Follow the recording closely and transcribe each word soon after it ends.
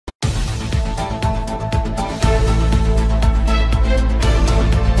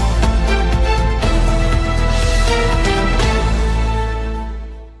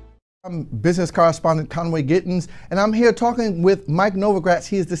I'm business correspondent Conway Gittins, and I'm here talking with Mike Novogratz.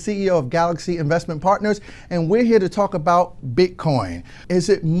 He is the CEO of Galaxy Investment Partners, and we're here to talk about Bitcoin. Is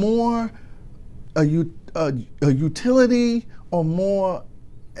it more a utility or more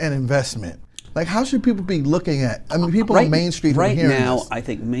an investment? Like, how should people be looking at? I mean, people on Main Street right hearing now, this. I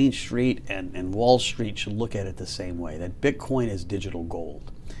think Main Street and Wall Street should look at it the same way. That Bitcoin is digital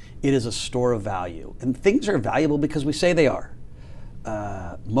gold. It is a store of value, and things are valuable because we say they are.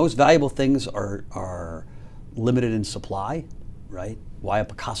 Most valuable things are limited in supply, right? Why a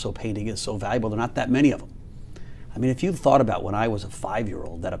Picasso painting is so valuable, there are not that many of them. I mean, if you thought about when I was a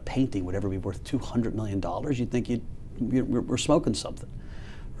 5-year-old that a painting would ever be worth $200 million, you'd think we're smoking something,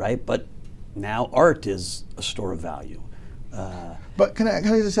 right? But now art is a store of value. But can I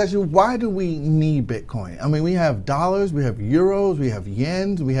just ask you, why do we need Bitcoin? I mean, we have dollars, we have euros, we have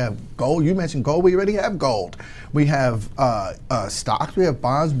yens, we have gold. You mentioned gold, we already have gold. We have stocks, we have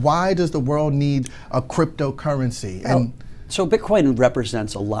bonds. Why does the world need a cryptocurrency? And so Bitcoin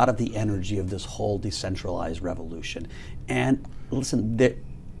represents a lot of the energy of this whole decentralized revolution. And listen,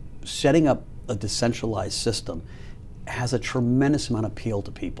 setting up a decentralized system has a tremendous amount of appeal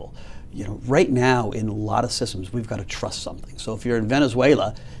to people. You know, right now in a lot of systems, we've got to trust something. So if you're in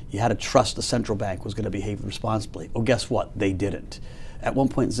Venezuela, you had to trust the central bank was going to behave responsibly. Well, guess what? They didn't. At one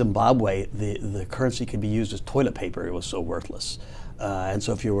point in Zimbabwe, the currency could be used as toilet paper. It was so worthless. And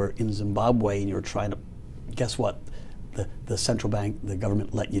so if you were in Zimbabwe and you were trying to, guess what? The central bank, the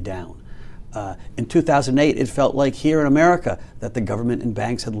government let you down. In 2008, it felt like here in America that the government and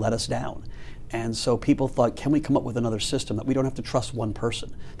banks had let us down. And so people thought, can we come up with another system that we don't have to trust one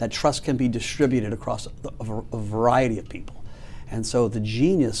person? That trust can be distributed across a variety of people. And so the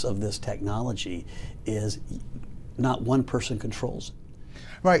genius of this technology is not one person controls it.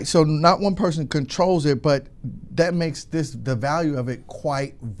 Right, so not one person controls it, but that makes the value of it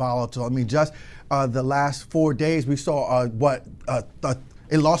quite volatile. I mean, just the last 4 days, we saw it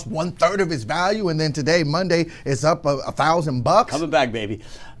lost 1/3 of its value, and then today, Monday, it's up $1,000. Coming back, baby.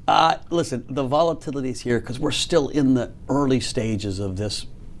 Listen, the volatility is here because we're still in the early stages of this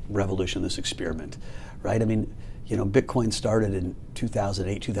revolution, this experiment, right? I mean, you know, Bitcoin started in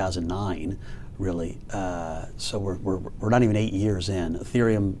 2008, 2009, really. So we're not even 8 years in.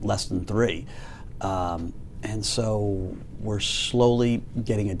 Ethereum less than 3, and so we're slowly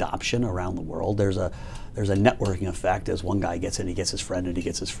getting adoption around the world. There's a networking effect. As one guy gets in, he gets his friend in, he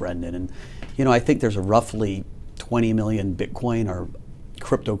gets his friend in, and you know, I think there's a roughly 20 million Bitcoin or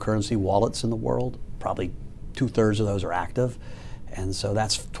cryptocurrency wallets in the world. Probably 2/3 of those are active, and so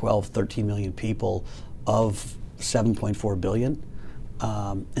that's 12, 13 million people of 7.4 billion.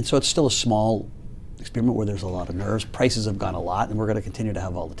 And so it's still a small experiment where there's a lot of nerves. Prices have gone a lot, and we're going to continue to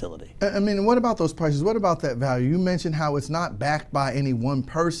have volatility. I mean, what about those prices? What about that value? You mentioned how it's not backed by any one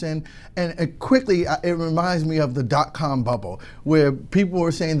person, and quickly it reminds me of the .com bubble, where people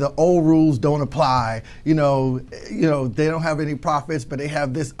were saying the old rules don't apply. You know, they don't have any profits, but they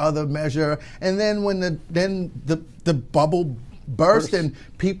have this other measure. And then when the bubble burst and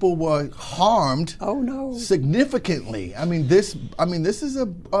people were harmed significantly. I mean, this is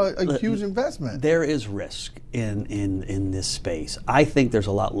a huge investment. There is risk in this space. I think there's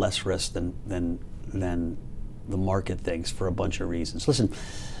a lot less risk than the market thinks for a bunch of reasons. Listen,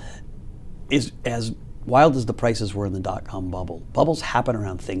 as wild as the prices were in the .com bubble, bubbles happen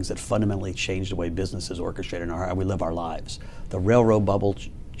around things that fundamentally change the way business is orchestrated and how we live our lives. The railroad bubble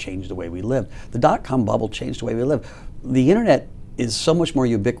changed the way we live. The .com bubble changed the way we live. The internet is so much more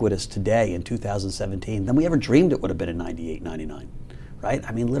ubiquitous today in 2017 than we ever dreamed it would have been in 98, 99, right?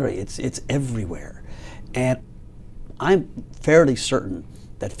 I mean, literally, it's everywhere. And I'm fairly certain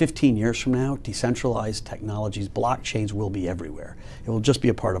that 15 years from now, decentralized technologies, blockchains will be everywhere. It will just be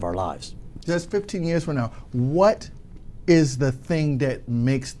a part of our lives. Just 15 years from now, what is the thing that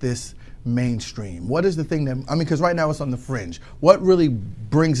makes this mainstream? What is the thing that, I mean, because right now it's on the fringe. What really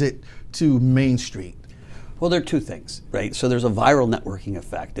brings it to Main Street? Well, there are two things, right? So there's a viral networking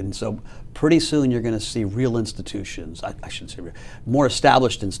effect, and so pretty soon you're going to see real institutions, I shouldn't say real, more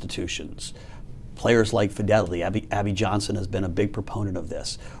established institutions, players like Fidelity. Abby Johnson has been a big proponent of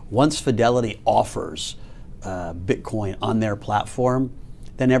this. Once Fidelity offers Bitcoin on their platform,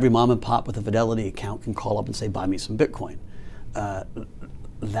 then every mom and pop with a Fidelity account can call up and say, buy me some Bitcoin.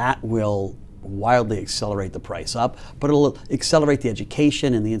 That will wildly accelerate the price up, but it'll accelerate the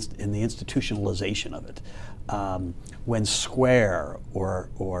education and the institutionalization of it. When Square or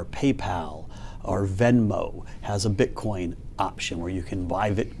PayPal or Venmo has a Bitcoin option where you can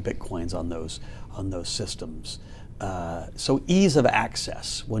buy Bitcoins on those systems. So ease of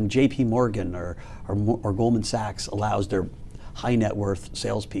access. When JP Morgan or Goldman Sachs allows their high net worth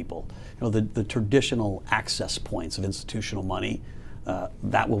salespeople. The traditional access points of institutional money,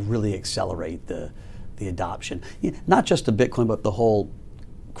 that will really accelerate the adoption. Not just of Bitcoin, but the whole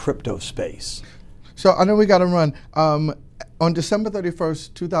crypto space. So I know we got to run. On December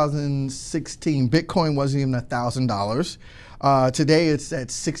 31st, 2016, Bitcoin wasn't even $1,000. Today it's at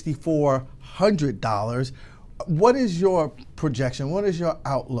 $6,400. What is your projection? What is your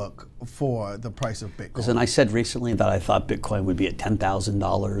outlook for the price of Bitcoin? Listen, I said recently that I thought Bitcoin would be at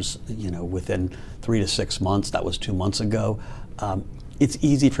 $10,000, within 3 to 6 months. That was 2 months ago. It's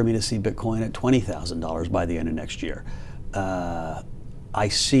easy for me to see Bitcoin at $20,000 by the end of next year. I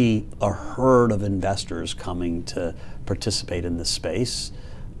see a herd of investors coming to participate in this space.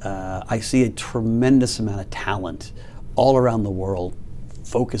 I see a tremendous amount of talent all around the world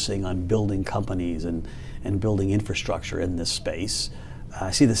focusing on building companies and building infrastructure in this space.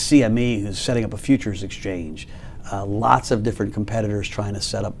 I see the CME who's setting up a futures exchange. Lots of different competitors trying to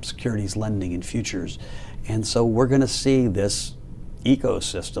set up securities lending and futures. And so we're going to see this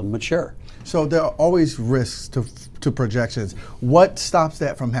ecosystem mature. So there are always risks to projections. What stops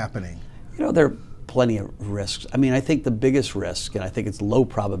that from happening? There are plenty of risks. I mean, I think the biggest risk, and I think it's low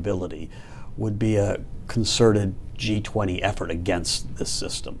probability, would be a concerted G20 effort against this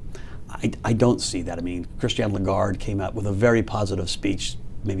system. I don't see that. I mean, Christine Lagarde came out with a very positive speech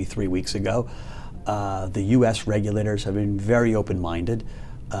maybe 3 weeks ago. The US regulators have been very open-minded.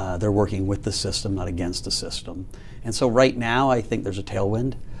 They're working with the system, not against the system. And so right now, I think there's a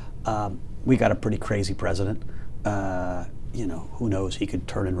tailwind. We got a pretty crazy president. Who knows? He could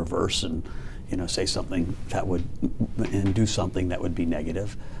turn in reverse and, say something that would, and do something that would be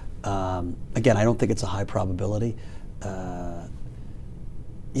negative. Again, I don't think it's a high probability.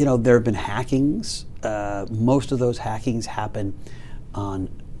 There have been hackings. Most of those hackings happen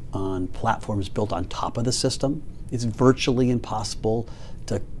on platforms built on top of the system. It's virtually impossible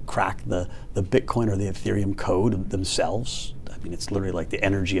to crack the Bitcoin or the Ethereum code themselves. I mean, it's literally like the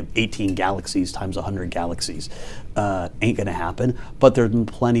energy of 18 galaxies times 100 galaxies. Ain't going to happen. But there have been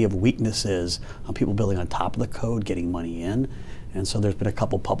plenty of weaknesses on people building on top of the code, getting money in. And so there's been a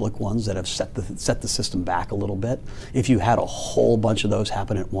couple public ones that have set the system back a little bit. If you had a whole bunch of those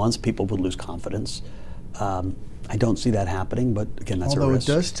happen at once, people would lose confidence. I don't see that happening, but again, that's a risk. Although it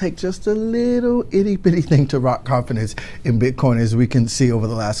does take just a little itty-bitty thing to rock confidence in Bitcoin, as we can see over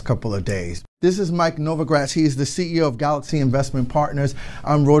the last couple of days. This is Mike Novogratz. He is the CEO of Galaxy Investment Partners.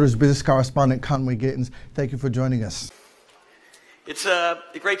 I'm Reuters business correspondent Conway Gittins. Thank you for joining us. It's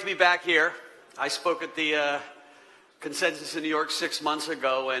great to be back here. I spoke at the Consensus in New York 6 months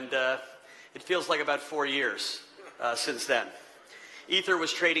ago, and it feels like about 4 years since then. Ether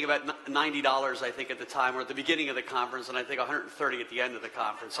was trading about $90, I think, at the time, or at the beginning of the conference, and I think 130 at the end of the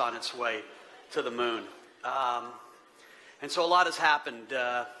conference, on its way to the moon. And so a lot has happened.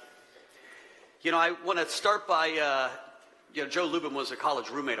 I want to start by, Joe Lubin was a college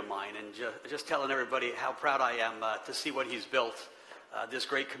roommate of mine, and just telling everybody how proud I am to see what he's built, this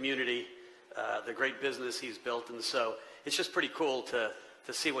great community, the great business he's built. And so it's just pretty cool to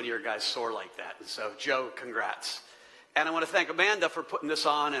see one of your guys soar like that. And so, Joe, congrats. And I want to thank Amanda for putting this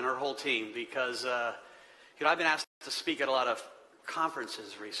on, and her whole team, because I've been asked to speak at a lot of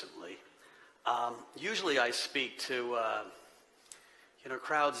conferences recently. Usually I speak to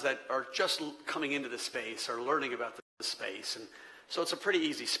crowds that are just coming into the space or learning about the space, and so it's a pretty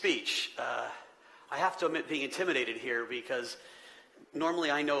easy speech. I have to admit being intimidated here, because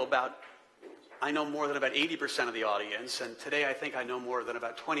normally I know more than about 80% of the audience, and today I think I know more than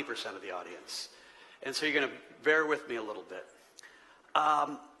about 20% of the audience. And so you're going to bear with me a little bit.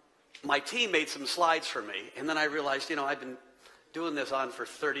 My team made some slides for me, and then I realized, I've been doing this on for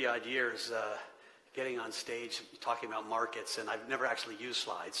 30-odd years, getting on stage, talking about markets, and I've never actually used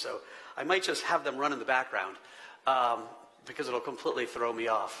slides. So I might just have them run in the background, because it'll completely throw me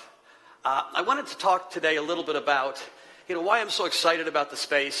off. I wanted to talk today a little bit about, why I'm so excited about the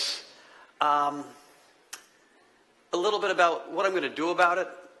space, a little bit about what I'm going to do about it,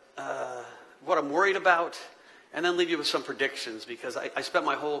 what I'm worried about, and then leave you with some predictions, because I spent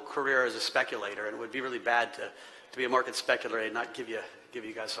my whole career as a speculator, and it would be really bad to be a market speculator and not give you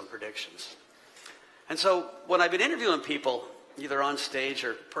guys some predictions. And so when I've been interviewing people, either on stage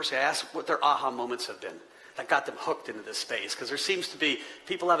or personally, I ask what their aha moments have been that got them hooked into this space, because there seems to be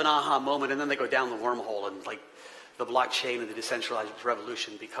people have an aha moment and then they go down the wormhole, and like the blockchain and the decentralized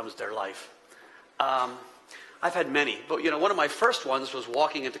revolution becomes their life. I've had many, but one of my first ones was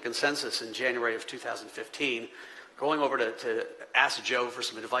walking into Consensus in January of 2015, going over to ask Joe for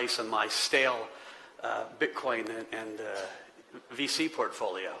some advice on my stale Bitcoin and VC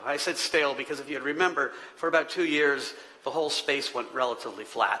portfolio. I said stale because if you remember, for about 2 years, the whole space went relatively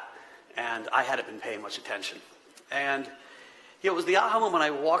flat, and I hadn't been paying much attention. And it was the aha moment.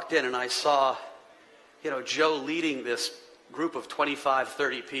 I walked in and I saw, Joe leading this group of 25,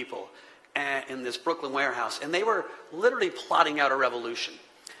 30 people in this Brooklyn warehouse, and they were literally plotting out a revolution.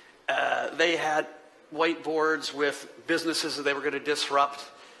 They had whiteboards with businesses that they were going to disrupt,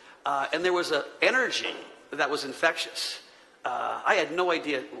 and there was an energy that was infectious. I had no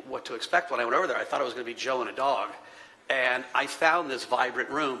idea what to expect when I went over there. I thought it was going to be Joe and a dog, and I found this vibrant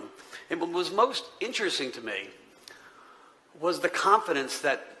room. And what was most interesting to me was the confidence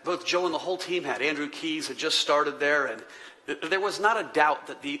that both Joe and the whole team had. Andrew Keys had just started there, and there was not a doubt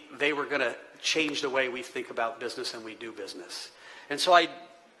that they were going to change the way we think about business and we do business. And so I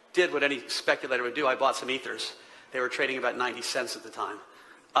did what any speculator would do. I bought some ethers. They were trading about 90 cents at the time.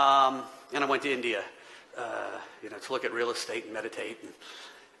 And I went to India, to look at real estate and meditate.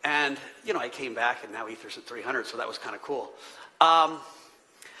 And I came back, and now ether's at 300, so that was kind of cool.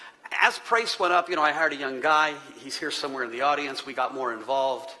 As price went up, I hired a young guy. He's here somewhere in the audience. We got more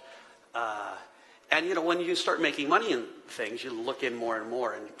involved. And when you start making money in things, you look in more and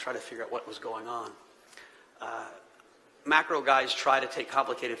more and try to figure out what was going on. Macro guys try to take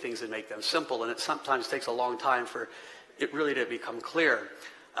complicated things and make them simple, and it sometimes takes a long time for it really to become clear.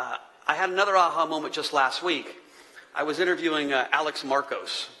 I had another aha moment just last week. I was interviewing Alex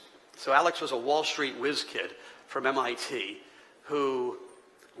Marcos. So Alex was a Wall Street whiz kid from MIT who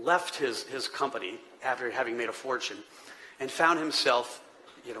left his company after having made a fortune and found himself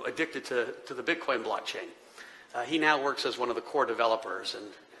addicted to the Bitcoin blockchain. He now works as one of the core developers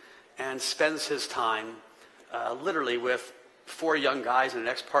and spends his time literally with 4 young guys and an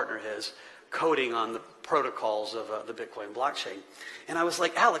ex-partner of his coding on the protocols of the Bitcoin blockchain. And I was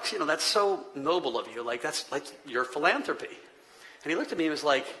like, Alex, that's so noble of you. Like, that's like your philanthropy. And he looked at me and was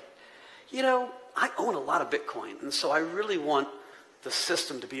like, I own a lot of Bitcoin, and so I really want the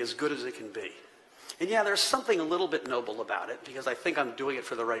system to be as good as it can be. And yeah, there's something a little bit noble about it because I think I'm doing it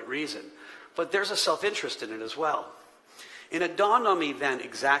for the right reason. But there's a self-interest in it as well. And it dawned on me then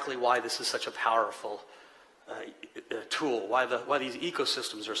exactly why this is such a powerful tool, why these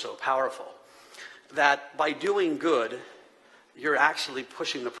ecosystems are so powerful. That by doing good, you're actually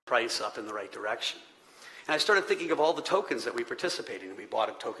pushing the price up in the right direction. And I started thinking of all the tokens that we participate in. We bought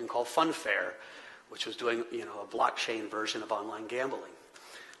a token called Funfair, which was doing a blockchain version of online gambling.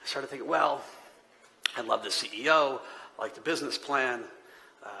 I started thinking, well, I love the CEO, I like the business plan.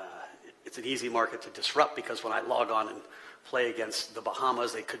 It's an easy market to disrupt because when I log on and play against the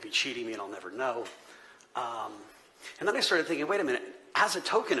Bahamas, they could be cheating me and I'll never know. And then I started thinking, wait a minute, as a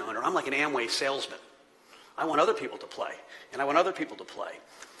token owner, I'm like an Amway salesman. I want other people to play, and I want other people to play.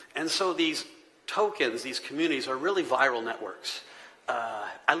 And so these tokens, these communities are really viral networks.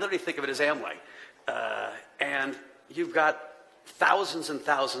 I literally think of it as Amway. And you've got thousands and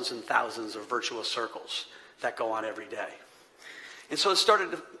thousands and thousands of virtuous circles that go on every day. And so it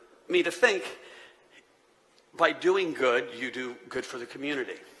started me to think, by doing good, you do good for the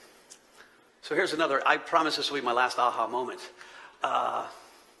community. So here's another, I promise this will be my last aha moment. I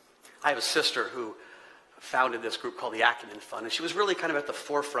have a sister who founded this group called the Acumen Fund, and she was really kind of at the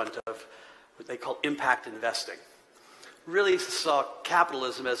forefront of what they call impact investing. Really saw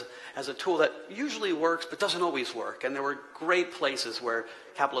capitalism as a tool that usually works but doesn't always work, and there were great places where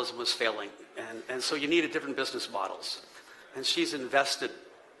capitalism was failing, and so you needed different business models. And she's invested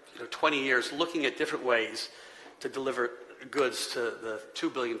 20 years looking at different ways to deliver goods to the 2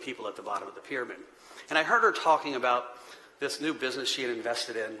 billion people at the bottom of the pyramid. And I heard her talking about this new business she had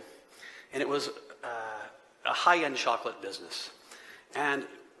invested in, and it was a high-end chocolate business. And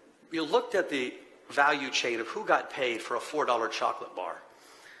you looked at the value chain of who got paid for a $4 chocolate bar.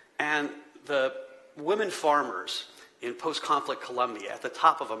 And the women farmers in post-conflict Colombia at the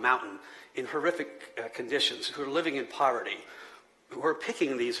top of a mountain in horrific conditions, who are living in poverty, who are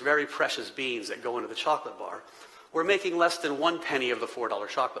picking these very precious beans that go into the chocolate bar, were making less than 1 penny of the $4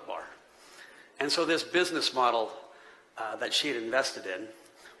 chocolate bar. And so this business model that she had invested in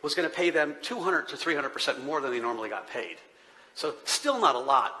was going to pay them 200 to 300% more than they normally got paid. So still not a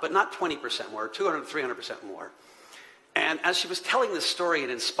lot, but not 20% more, 200 to 300% more. And as she was telling this story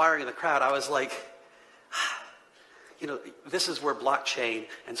and inspiring the crowd, I was like, this is where blockchain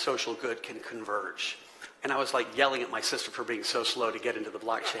and social good can converge. And I was like yelling at my sister for being so slow to get into the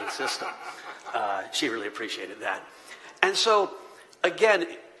blockchain system. She really appreciated that. And so, again,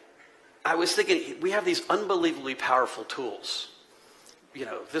 I was thinking, we have these unbelievably powerful tools.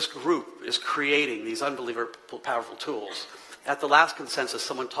 This group is creating these unbelievably powerful tools. At the last consensus,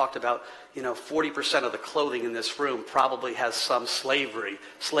 someone talked about, 40% of the clothing in this room probably has some slave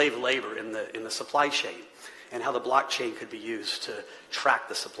labor in the supply chain. and how the blockchain could be used to track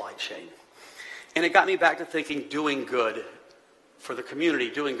the supply chain. And it got me back to thinking doing good for the community,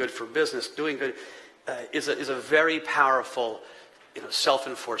 doing good for business, doing good is a very powerful,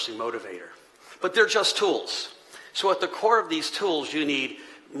 self-enforcing motivator. But they're just tools. So at the core of these tools, you need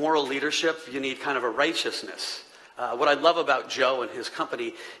moral leadership, you need kind of a righteousness. What I love about Joe and his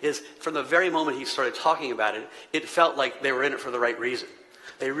company is from the very moment he started talking about it, it felt like they were in it for the right reason.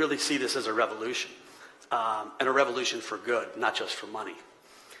 They really see this as a revolution, and a revolution for good, not just for money.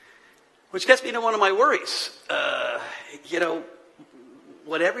 Which gets me to one of my worries.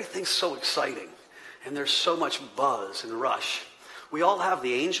 When everything's so exciting and there's so much buzz and rush, we all have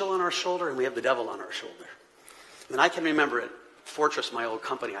the angel on our shoulder and we have the devil on our shoulder. And I can remember at Fortress, my old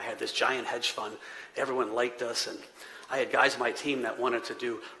company, I had this giant hedge fund. Everyone liked us, and I had guys on my team that wanted to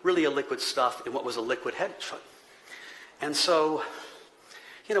do really illiquid stuff in what was a liquid hedge fund. And so,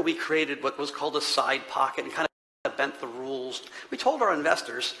 we created what was called a side pocket and kind of bent the rules. We told our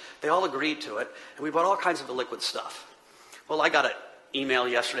investors, they all agreed to it, and we bought all kinds of illiquid stuff. Well, I got an email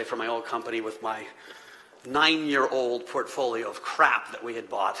yesterday from my old company with my 9-year-old portfolio of crap that we had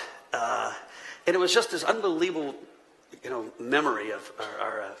bought. And it was just this unbelievable, memory of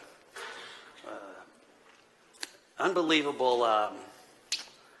our unbelievable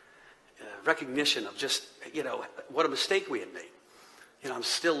recognition of just, what a mistake we had made. I'm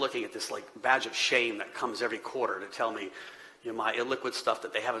still looking at this badge of shame that comes every quarter to tell me, my illiquid stuff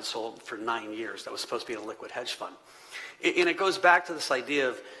that they haven't sold for 9 years that was supposed to be in a liquid hedge fund. And it goes back to this idea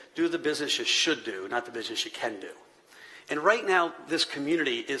of do the business you should do, not the business you can do. And right now, this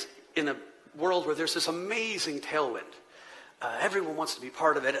community is in a world where there's this amazing tailwind. Everyone wants to be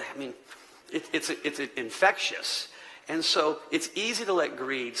part of it. I mean, it's infectious. And so it's easy to let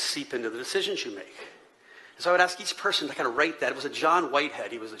greed seep into the decisions you make. So I would ask each person to kind of write that. It was a John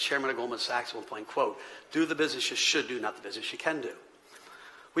Whitehead. He was the chairman of Goldman Sachs at one point, quote, do the business you should do, not the business you can do.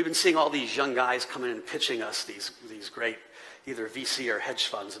 We've been seeing all these young guys come in and pitching us these great either VC or hedge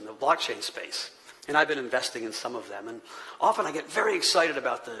funds in the blockchain space. And I've been investing in some of them. And often I get very excited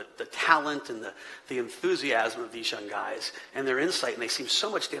about the talent and the enthusiasm of these young guys and their insight. And they seem so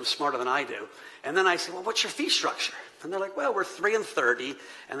much damn smarter than I do. And then I say, well, what's your fee structure? And they're like, well, we're 3 and 30.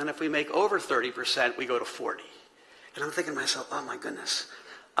 And then if we make over 30%, we go to 40. And I'm thinking to myself, oh, my goodness.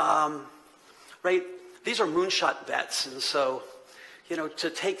 Right? These are moonshot bets. And so, to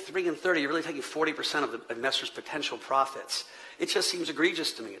take 3 and 30, you're really taking 40% of the investor's potential profits. It just seems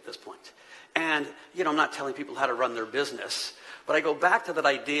egregious to me at this point. And, I'm not telling people how to run their business, but I go back to that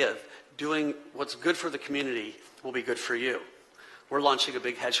idea of doing what's good for the community will be good for you. We're launching a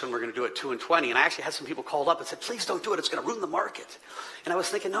big hedge fund. We're going to do it 2 and 20. And I actually had some people called up and said, please don't do it. It's going to ruin the market. And I was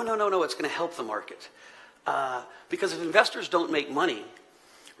thinking, no, it's going to help the market. Because if investors don't make money,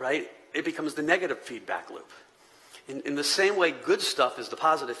 right, it becomes the negative feedback loop. In the same way good stuff is the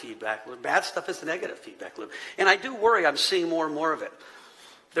positive feedback loop, bad stuff is the negative feedback loop. And I do worry I'm seeing more and more of it.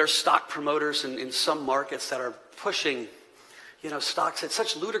 There are stock promoters in some markets that are pushing, stocks at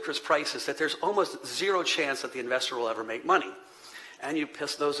such ludicrous prices that there's almost zero chance that the investor will ever make money. And you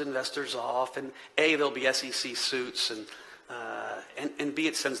piss those investors off, and A, there'll be SEC suits, and B,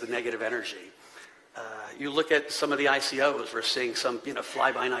 it sends the negative energy. You look at some of the ICOs, we're seeing some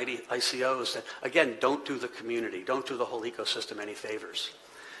fly-by-night ICOs that, again, don't do the community, don't do the whole ecosystem any favors.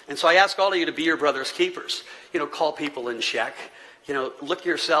 And so I ask all of you to be your brother's keepers. Call people in check. Look at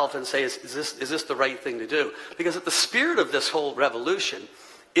yourself and say, is this the right thing to do? Because at the spirit of this whole revolution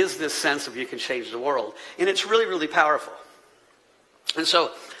is this sense of you can change the world. And it's really, really powerful. And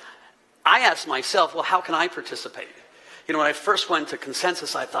so I asked myself, well, how can I participate? When I first went to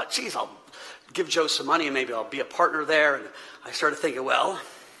Consensus, I thought, geez, I'll give Joe some money and maybe I'll be a partner there. And I started thinking, well,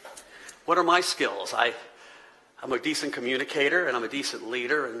 what are my skills? I'm a decent communicator, and I'm a decent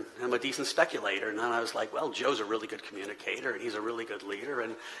leader, and I'm a decent speculator. And then I was like, well, Joe's a really good communicator, and he's a really good leader,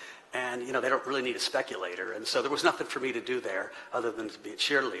 and they don't really need a speculator. And so there was nothing for me to do there other than to be a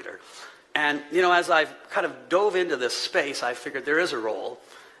cheerleader. And, as I've kind of dove into this space, I figured there is a role.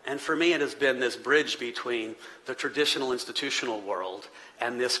 And for me, it has been this bridge between the traditional institutional world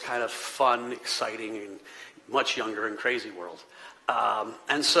and this kind of fun, exciting, and much younger and crazy world.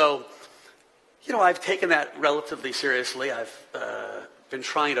 And so, I've taken that relatively seriously. I've been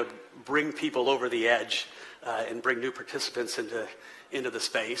trying to bring people over the edge and bring new participants into the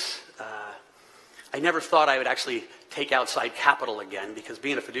space. I never thought I would actually take outside capital again, because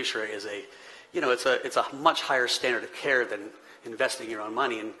being a fiduciary is it's a much higher standard of care than investing your own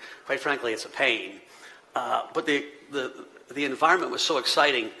money, and quite frankly, it's a pain. But the the environment was so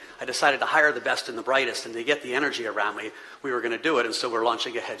exciting, I decided to hire the best and the brightest, and to get the energy around me, we were going to do it. And so we're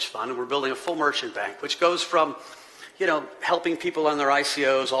launching a hedge fund, and we're building a full merchant bank, which goes from, you know, helping people on their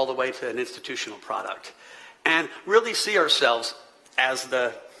ICOs all the way to an institutional product. And really see ourselves as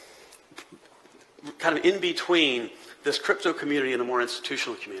the kind of in between this crypto community and the more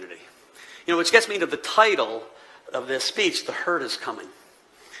institutional community. You know, which gets me to the title of this speech, The Herd is Coming.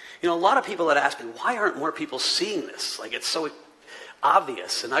 You know, a lot of people had asked me, why aren't more people seeing this? Like, it's so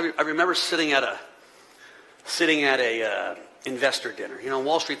obvious. And I remember sitting at a investor dinner. You know, on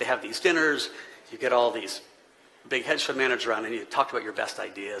Wall Street they have these dinners. You get all these big hedge fund managers around, and you talk about your best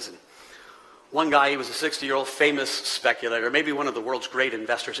ideas. And one guy, he was a 60-year-old famous speculator, maybe one of the world's great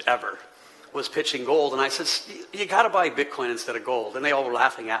investors ever, was pitching gold. And I said, you got to buy Bitcoin instead of gold. And they all were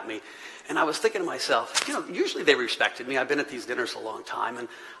laughing at me. And I was thinking to myself, you know, usually they respected me. I've been at these dinners a long time, and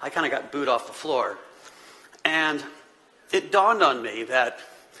I kind of got booed off the floor. And it dawned on me that,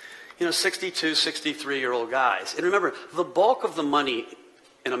 you know, 62, 63-year-old guys, and remember, the bulk of the money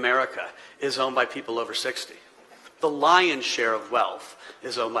in America is owned by people over 60. The lion's share of wealth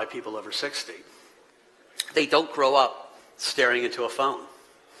is owned by people over 60. They don't grow up staring into a phone,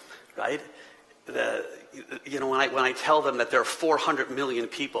 right? You know, when I tell them that there are 400 million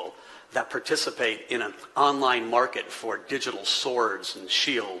people that participate in an online market for digital swords and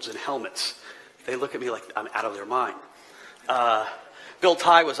shields and helmets, they look at me like I'm out of their mind. Bill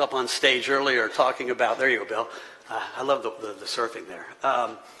Ty was up on stage earlier talking about, there you go, Bill. I love the surfing there.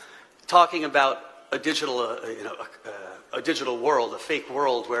 Talking about a digital, a digital world, a fake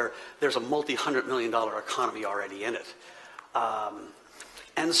world where there's a multi-$100-million economy already in it.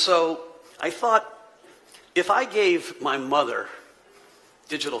 And so I thought, if I gave my mother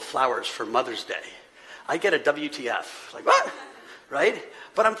digital flowers for Mother's Day, I get a WTF. Like, what? Right?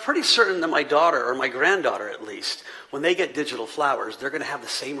 But I'm pretty certain that my daughter, or my granddaughter at least, when they get digital flowers, they're going to have the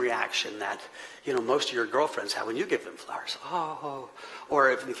same reaction that, you know, most of your girlfriends have when you give them flowers. Oh.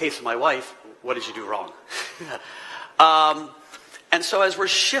 Or if in the case of my wife, what did you do wrong? And so as we're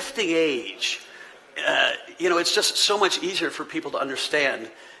shifting age, you know, it's just so much easier for people to understand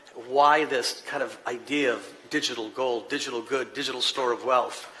why this kind of idea of digital gold, digital good, digital store of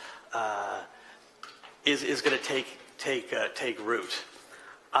wealth is going to take root.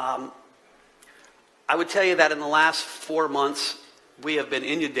 I would tell you that in the last 4 months, we have been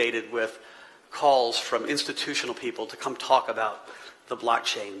inundated with calls from institutional people to come talk about the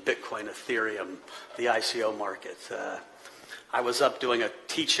blockchain, Bitcoin, Ethereum, the ICO market. I was up doing a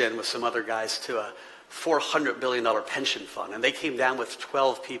teach-in with some other guys to a $400 billion pension fund, and they came down with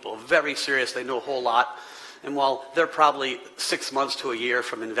 12 people, very serious, they know a whole lot. And while they're probably 6 months to a year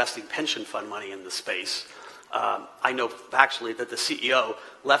from investing pension fund money in the space, I know actually that the CEO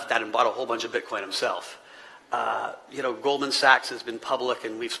left that and bought a whole bunch of Bitcoin himself. You know, Goldman Sachs has been public,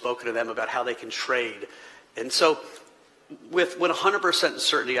 and we've spoken to them about how they can trade. And so with 100%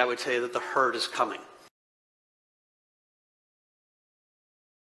 certainty, I would tell you that the herd is coming.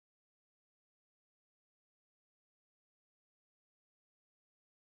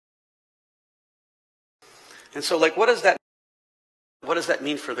 And so, like, what does that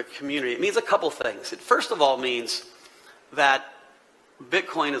mean for the community? It means a couple things. It first of all means that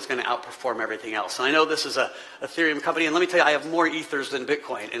Bitcoin is going to outperform everything else. And I know this is a Ethereum company, and let me tell you, I have more ethers than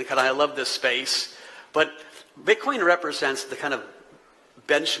Bitcoin, and because I love this space. But Bitcoin represents the kind of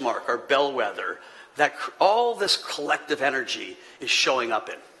benchmark or bellwether that all this collective energy is showing up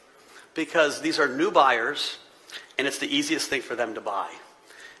in. Because these are new buyers, and it's the easiest thing for them to buy.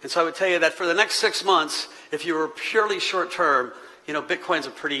 And so I would tell you that for the next 6 months, if you were purely short term, you know, Bitcoin's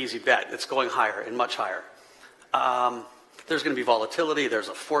a pretty easy bet. It's going higher and much higher. There's going to be volatility. There's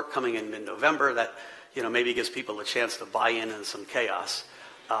a fork coming in mid-November that, you know, maybe gives people a chance to buy in some chaos.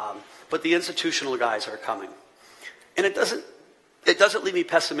 But the institutional guys are coming. And it doesn't leave me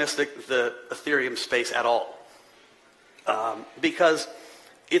pessimistic, the Ethereum space at all. Because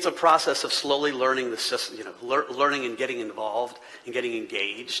it's a process of slowly learning the system, you know, learning and getting involved and getting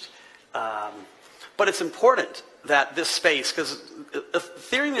engaged. But it's important that this space, because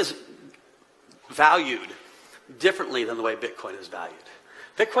Ethereum is valued differently than the way Bitcoin is valued.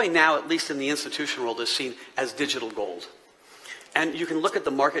 Bitcoin now, at least in the institutional world, is seen as digital gold. And you can look at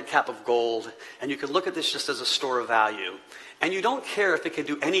the market cap of gold, and you can look at this just as a store of value. And you don't care if it can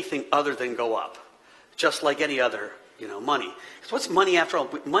do anything other than go up, just like any other, you know, money. Because what's money after all?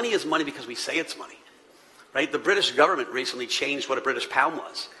 Money is money because we say it's money, right? The British government recently changed what a British pound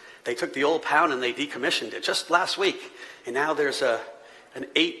was. They took the old pound and they decommissioned it just last week. And now there's an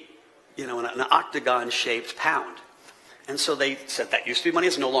octagon-shaped pound. And so they said that used to be money,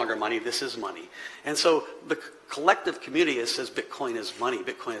 it's no longer money, this is money. And so the collective community says Bitcoin is money,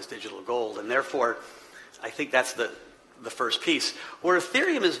 Bitcoin is digital gold, and therefore I think that's the first piece. Where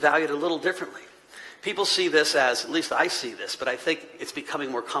Ethereum is valued a little differently. People see this as, at least I see this, but I think it's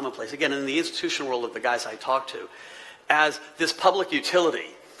becoming more commonplace. Again, in the institutional world of the guys I talk to, as this public utility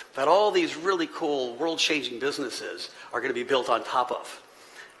that all these really cool world-changing businesses are going to be built on top of.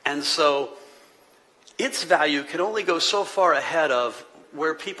 And so its value can only go so far ahead of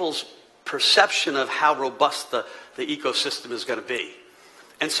where people's perception of how robust the ecosystem is going to be.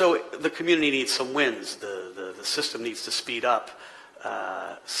 And so the community needs some wins. The system needs to speed up.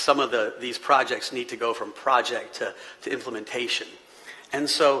 Some of these projects need to go from project to implementation. And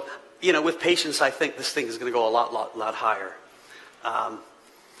so, you know, with patience, I think this thing is going to go a lot higher.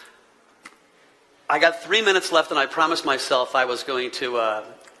 I got 3 minutes left, and I promised myself I was going to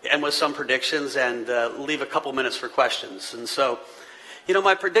end with some predictions and leave a couple minutes for questions. And so, you know,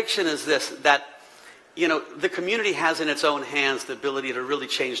 my prediction is this, that, you know, the community has in its own hands the ability to really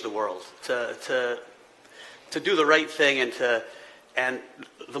change the world, to do the right thing, and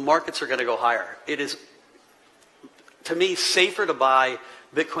the markets are going to go higher. It is, to me, safer to buy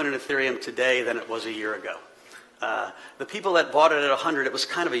Bitcoin and Ethereum today than it was a year ago. The people that bought it at 100, it was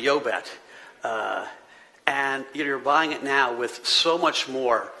kind of a yo bet. And you're buying it now with so much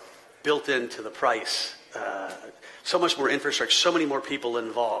more built into the price, so much more infrastructure, so many more people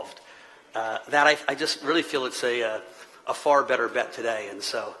involved, that I just really feel it's a far better bet today. And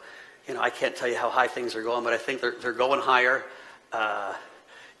so, you know, I can't tell you how high things are going, but I think they're going higher.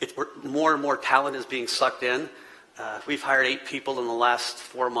 More and more talent is being sucked in. We've hired 8 people in the last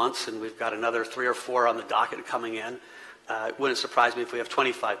 4 months, and we've got another 3 or 4 on the docket coming in. It wouldn't surprise me if we have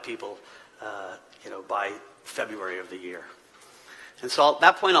 25 people, you know, by February of the year. And so at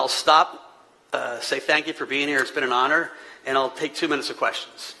that point, I'll stop, say thank you for being here. It's been an honor, and I'll take 2 minutes of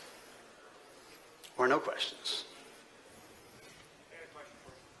questions. Or no questions. I got a question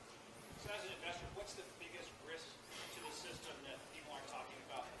for you. So as an investor, what's the biggest risk to the system that people aren't talking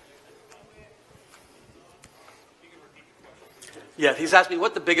about? You can repeat the question. Yeah, he's asked me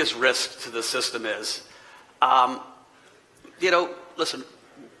what the biggest risk to the system is. You know, listen,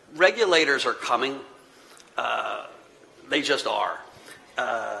 regulators are coming. They just are.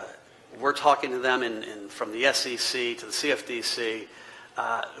 We're talking to them from the SEC to the CFTC.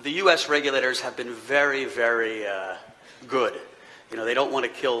 The U.S. regulators have been very, very good. You know, they don't want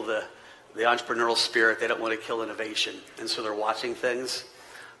to kill the entrepreneurial spirit. They don't want to kill innovation. And so they're watching things.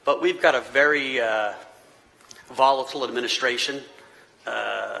 But we've got a very volatile administration,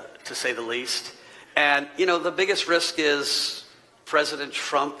 to say the least. And, you know, the biggest risk is President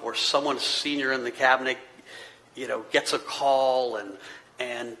Trump or someone senior in the cabinet, you know, gets a call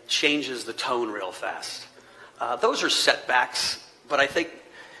and changes the tone real fast. Those are setbacks, but I think,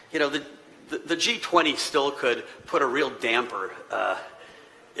 you know, the G20 still could put a real damper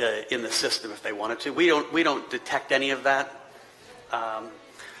in the system if they wanted to. We don't detect any of that.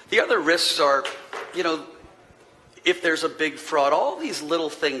 The other risks are, you know, if there's a big fraud, all these little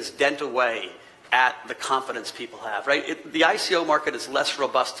things dent away at the confidence people have, right? The ICO market is less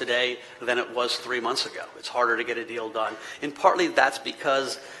robust today than it was 3 months ago. It's harder to get a deal done. And partly that's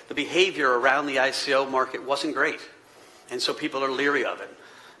because the behavior around the ICO market wasn't great. And so people are leery of it.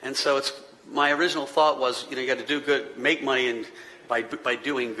 And so it's, my original thought was, you know, you got to do good, make money and by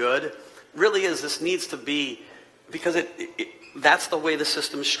doing good. Really is, this needs to be, because that's the way the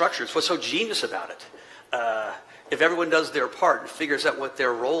system is structured. It's what's so genius about it. If everyone does their part and figures out what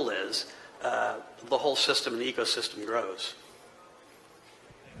their role is, the whole system and the ecosystem grows.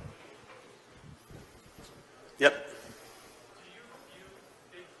 Yep. Do you view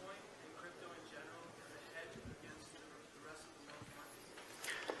Bitcoin and crypto in general as a hedge against the rest of the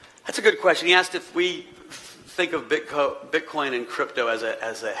market? That's a good question. He asked if we think of Bitcoin and crypto as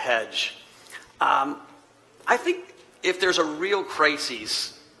a hedge. I think if there's a real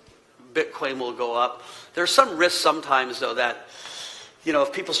crisis, Bitcoin will go up. There's some risk sometimes, though, that, you know,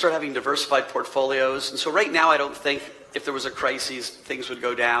 if people start having diversified portfolios, and so right now I don't think if there was a crisis, things would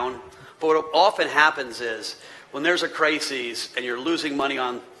go down. But what often happens is when there's a crisis and you're losing money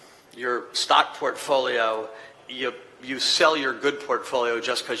on your stock portfolio, you sell your good portfolio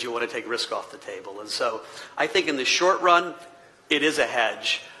just because you want to take risk off the table. And so I think in the short run, it is a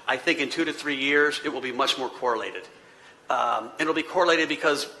hedge. I think in 2 to 3 years, it will be much more correlated. And it'll be correlated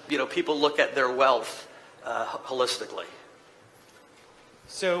because, you know, people look at their wealth holistically.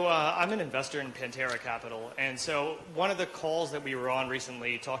 So I'm an investor in Pantera Capital, and so one of the calls that we were on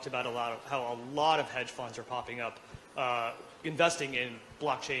recently talked about how a lot of hedge funds are popping up investing in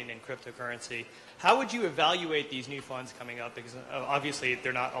blockchain and cryptocurrency. How would you evaluate these new funds coming up? Because obviously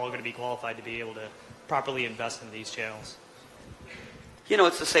they're not all going to be qualified to be able to properly invest in these channels. You know,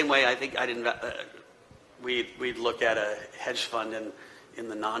 it's the same way I think we'd look at a hedge fund in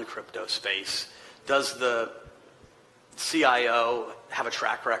the non-crypto space. Does the CIO have a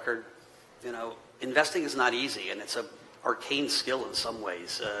track record? You know, investing is not easy, and it's an arcane skill in some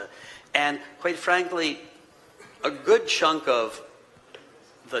ways. And quite frankly, a good chunk of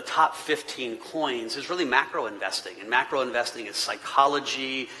the top 15 coins is really macro investing. And macro investing is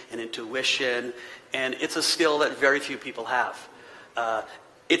psychology and intuition, and it's a skill that very few people have.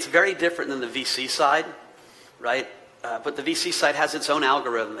 It's very different than the VC side, right? But the VC side has its own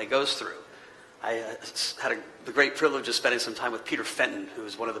algorithm that goes through. I had the great privilege of spending some time with Peter Fenton, who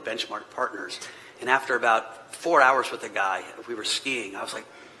is one of the benchmark partners. And after about 4 hours with the guy, we were skiing. I was like,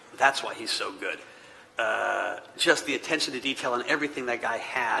 that's why he's so good. Just the attention to detail on everything that guy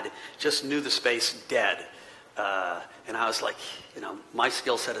had, just knew the space dead. And I was like, you know, my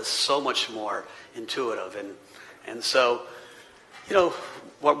skill set is so much more intuitive. And so, you know,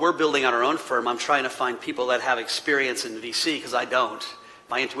 what we're building on our own firm, I'm trying to find people that have experience in VC, because I don't.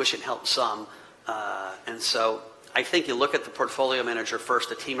 My intuition helps some. And so I think you look at the portfolio manager first,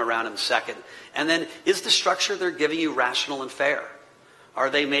 the team around him second, and then is the structure they're giving you rational and fair? Are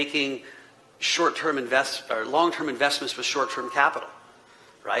they making short-term or long-term investments with short-term capital,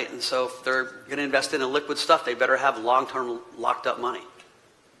 right? And so if they're going to invest in liquid stuff, they better have long-term locked up money.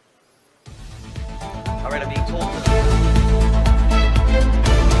 All right, I'm being told